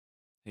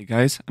Hey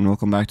guys, and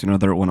welcome back to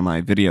another one of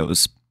my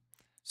videos.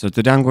 So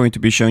today I'm going to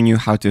be showing you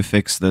how to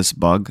fix this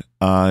bug.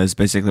 It's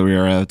basically where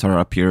your avatar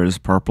appears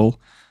purple.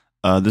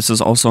 This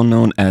is also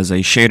known as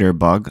a shader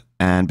bug,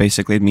 and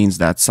basically it means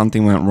that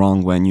something went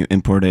wrong when you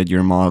imported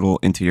your model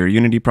into your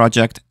Unity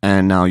project,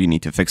 and now you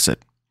need to fix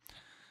it.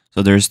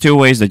 So there's two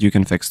ways that you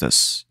can fix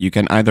this. You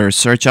can either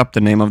search up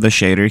the name of the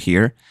shader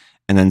here,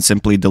 and then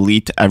simply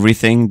delete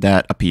everything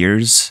that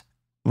appears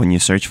when you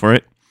search for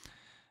it.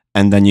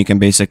 And then you can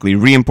basically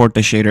re-import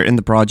the shader in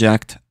the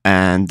project,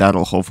 and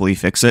that'll hopefully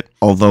fix it.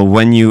 Although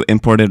when you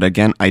import it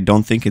again, I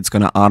don't think it's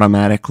going to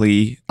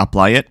automatically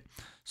apply it.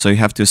 So you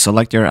have to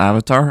select your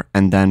avatar,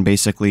 and then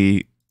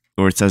basically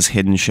where it says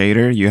hidden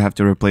shader, you have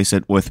to replace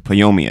it with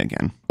Payomi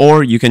again.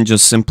 Or you can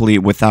just simply,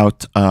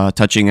 without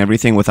touching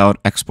everything, without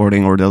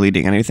exporting or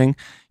deleting anything,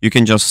 you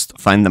can just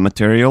find the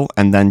material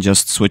and then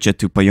just switch it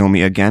to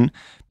Payomi again.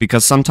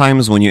 Because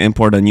sometimes when you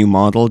import a new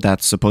model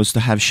that's supposed to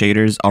have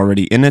shaders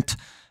already in it,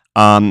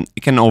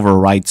 it can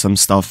override some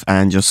stuff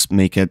and just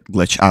make it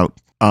glitch out.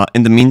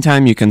 In the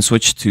meantime, you can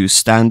switch to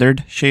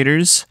standard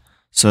shaders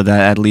so that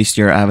at least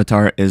your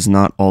avatar is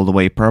not all the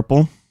way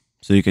purple.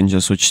 So you can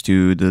just switch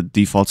to the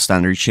default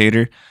standard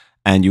shader,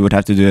 and you would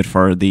have to do it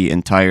for the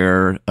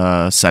entire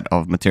set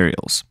of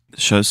materials.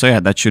 So yeah,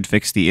 that should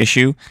fix the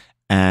issue,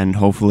 and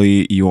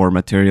hopefully your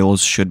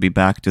materials should be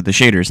back to the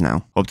shaders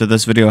now. Hope that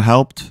this video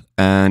helped,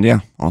 and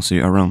yeah, I'll see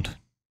you around.